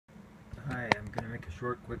I'm going to make a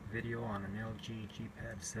short quick video on an LG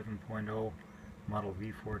G-Pad 7.0 model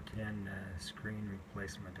V410 screen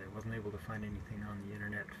replacement. I wasn't able to find anything on the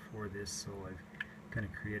internet for this, so I've kind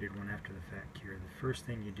of created one after the fact here. The first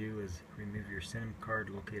thing you do is remove your SIM card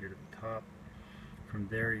located at the top. From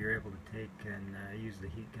there you're able to take and use the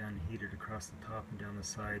heat gun, heat it across the top and down the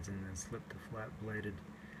sides, and then slip the flat bladed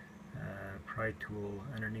pry tool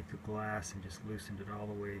underneath the glass and just loosen it all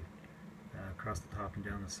the way across the top and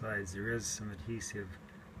down the sides. There is some adhesive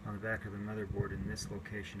on the back of the motherboard in this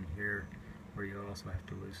location here where you also have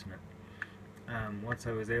to loosen it. Once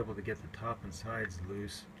I was able to get the top and sides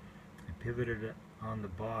loose, I pivoted it on the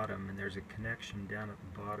bottom, and there's a connection down at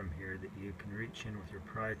the bottom here that you can reach in with your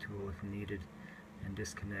pry tool if needed and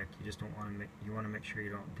disconnect. You just don't want to you want to make sure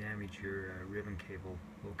you don't damage your ribbon cable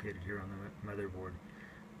located here on the motherboard.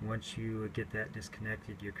 Once you get that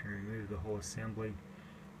disconnected, you can remove the whole assembly,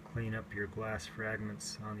 clean up your glass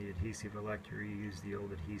fragments on the adhesive. I like to reuse the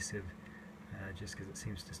old adhesive just because it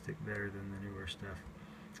seems to stick better than the newer stuff.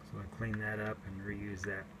 So I clean that up and reuse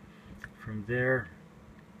that. From there,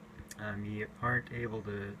 you aren't able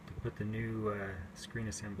to put the new screen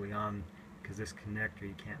assembly on because this connector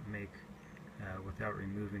you can't make without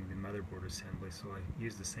removing the motherboard assembly. So I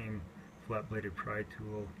used the same flat bladed pry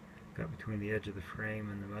tool, got between the edge of the frame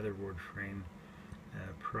and the motherboard frame,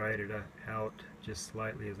 pried it out just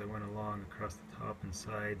slightly as I went along across the top and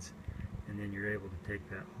sides, and then you're able to take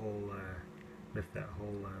that whole, lift that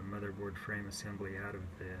whole motherboard frame assembly out of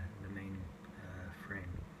the main frame.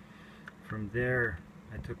 From there,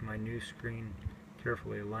 I took my new screen,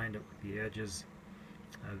 carefully aligned it with the edges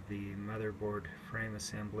of the motherboard frame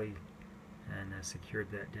assembly, and secured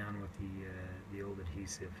that down with the old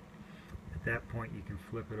adhesive. At that point, you can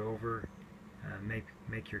flip it over,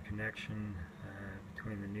 make your connection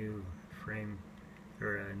between the new frame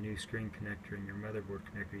or a new screen connector and your motherboard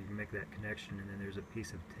connector. You can make that connection, and then there's a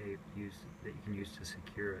piece of tape that you can use to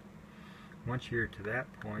secure it. Once you're to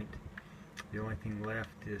that point, the only thing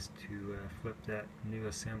left is to flip that new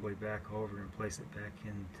assembly back over and place it back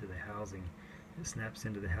into the housing. It snaps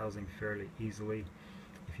into the housing fairly easily.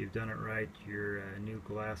 If you've done it right, your new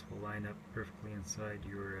glass will line up perfectly inside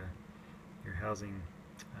your housing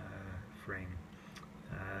frame.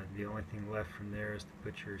 The only thing left from there is to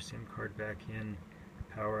put your SIM card back in,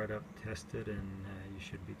 power it up, test it, and you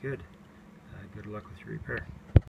should be good. Good luck with your repair.